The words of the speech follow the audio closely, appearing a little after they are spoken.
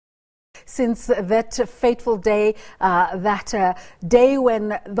Since that fateful day, day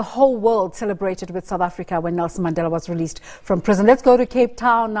when the whole world celebrated with South Africa when Nelson Mandela was released from prison. Let's go to Cape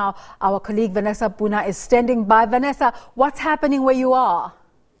Town now. Our colleague Vanessa Poonah is standing by. Vanessa, what's happening where you are?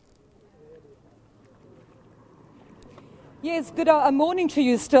 Yes, good morning to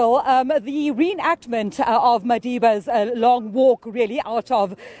you still. The reenactment of Madiba's long walk really out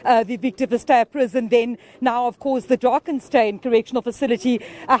of the Victor Verster prison, then now of course the Drakenstein Correctional Facility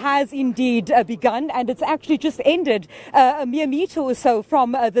has indeed begun, and it's actually just ended a mere metre or so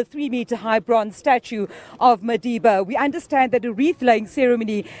from the 3-metre high bronze statue of Madiba. We understand that a wreath-laying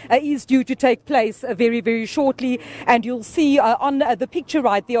ceremony is due to take place very, very shortly, and you'll see on the picture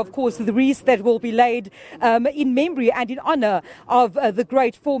right there, of course, the wreath that will be laid in memory and in honour of the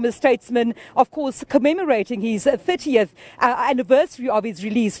great former statesman, of course, commemorating his 30th anniversary of his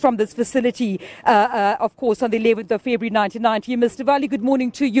release from this facility, of course, on the 11th of February 1990. Mr. Vali, good morning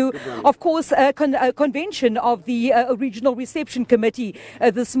to you. Of course, a convention of the Regional Reception Committee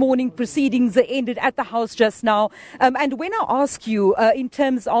this morning, proceedings ended at the House just now. And when I ask you in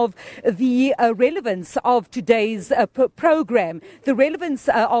terms of the relevance of today's program, the relevance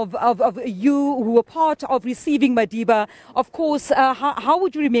of you who were part of receiving Madiba, of course, how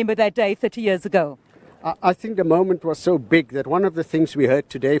would you remember that day 30 years ago? I think the moment was so big that one of the things we heard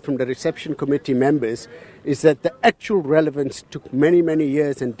today from the reception committee members is that the actual relevance took many, many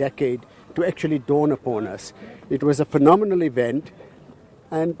years and decades to actually dawn upon us. It was a phenomenal event,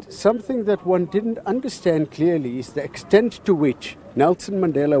 and something that one didn't understand clearly is the extent to which Nelson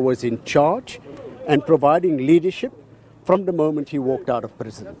Mandela was in charge and providing leadership from the moment he walked out of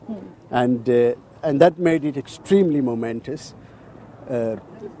prison. And that made it extremely momentous.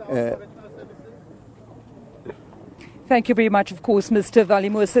 Thank you very much, of course, Mr.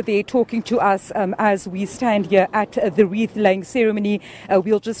 Valimusa there talking to us as we stand here at the wreath-laying ceremony.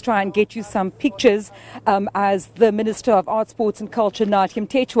 We'll just try and get you some pictures as the Minister of Arts, Sports and Culture, Nathi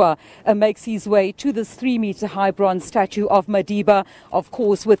Mthethwa, makes his way to this 3-metre high bronze statue of Madiba, of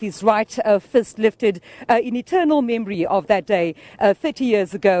course, with his right fist lifted in eternal memory of that day 30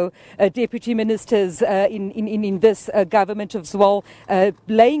 years ago. Deputy ministers in this government as well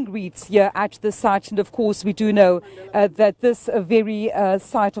laying wreaths here at the site, and of course we do know that this very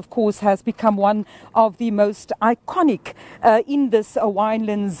site, of course, has become one of the most iconic in this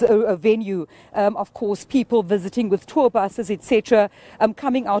winelands venue. Of course, people visiting with tour buses, etc.,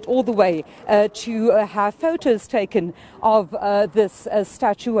 coming out all the way to have photos taken of this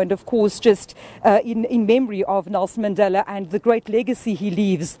statue, and of course, just in memory of Nelson Mandela and the great legacy he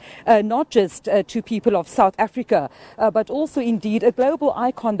leaves, not just to people of South Africa, but also indeed a global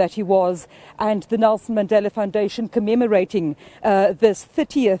icon that he was, and the Nelson Mandela Foundation commemorating this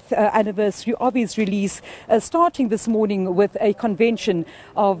 30th anniversary of his release, starting this morning with a convention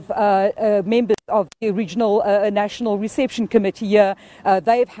of members of the Regional National Reception Committee here.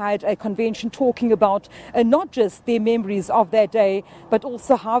 They've had a convention talking about not just their memories of that day, but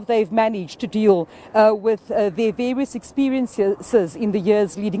also how they've managed to deal with their various experiences in the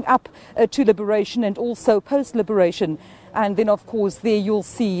years leading up to liberation and also post-liberation. And then, of course, there you'll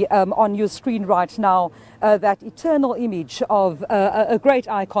see on your screen right now that eternal image of a great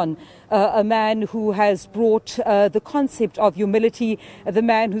icon, a man who has brought the concept of humility, the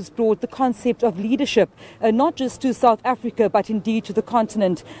man who's brought the concept of leadership, not just to South Africa, but indeed to the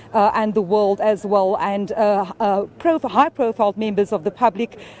continent and the world as well, and high-profile members of the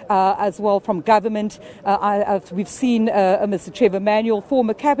public as well from government. We've seen Mr. Trevor Manuel,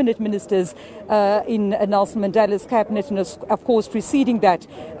 former cabinet ministers in Nelson Mandela's cabinet, and of course preceding that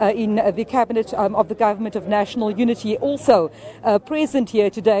in the cabinet of the Government of National Unity, also present here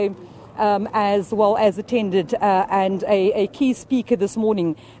today. As well as attended and a key speaker this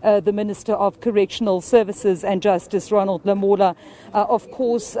morning, the Minister of Correctional Services and Justice, Ronald Lamola. Of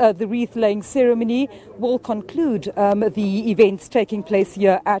course, the wreath-laying ceremony will conclude the events taking place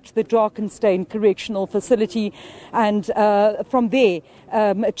here at the Drakenstein Correctional Facility, and from there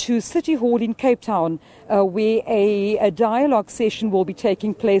to City Hall in Cape Town, where a dialogue session will be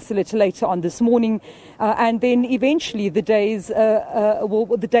taking place a little later on this morning, and then eventually the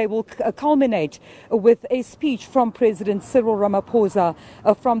day will culminate with a speech from President Cyril Ramaphosa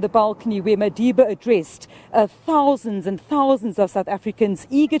from the balcony, where Madiba addressed thousands and thousands of South Africans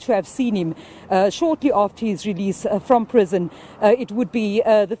eager to have seen him shortly after his release from prison. It would be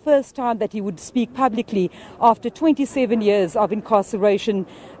the first time that he would speak publicly after 27 years of incarceration.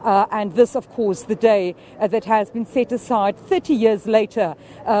 And this, of course, the day that has been set aside 30 years later,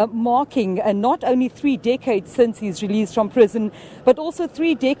 marking not only 3 decades since his release from prison, but also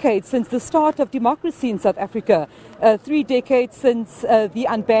 3 decades since the start of democracy in South Africa, 3 decades since the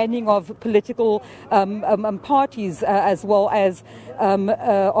unbanning of political parties, as well as,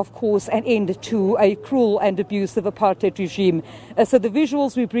 of course, an end to a cruel and abusive apartheid regime. So the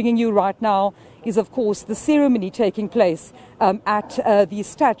visuals we're bringing you right now is, of course, the ceremony taking place at the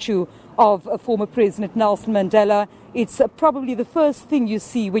statue of former President Nelson Mandela. It's probably the first thing you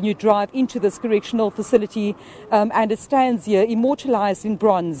see when you drive into this correctional facility, and it stands here immortalized in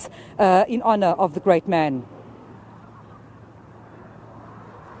bronze in honor of the great man.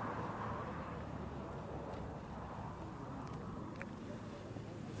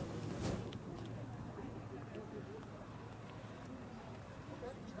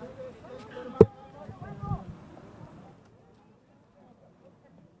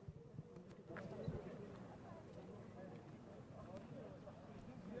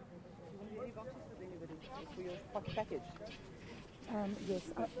 Yes,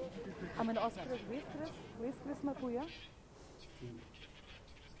 I'm going to ask Chris. Where's Chris Mapuya?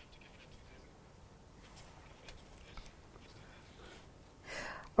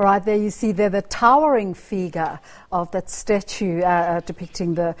 All right, there you see there the towering figure of that statue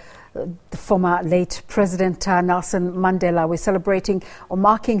depicting the former late President Nelson Mandela. We're celebrating or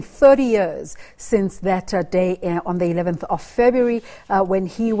marking 30 years since that day on the 11th of February when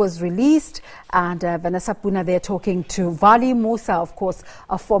he was released. And Vanessa Poonah there talking to Vali Musa, of course,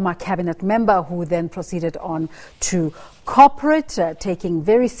 a former cabinet member who then proceeded on to corporate, taking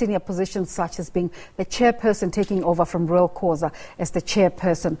very senior positions such as being the chairperson, taking over from Real Causa as the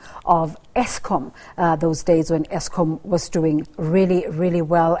chairperson of Eskom, those days when Eskom was doing really, really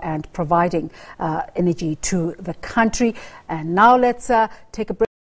well and providing energy to the country. And now let's take a break.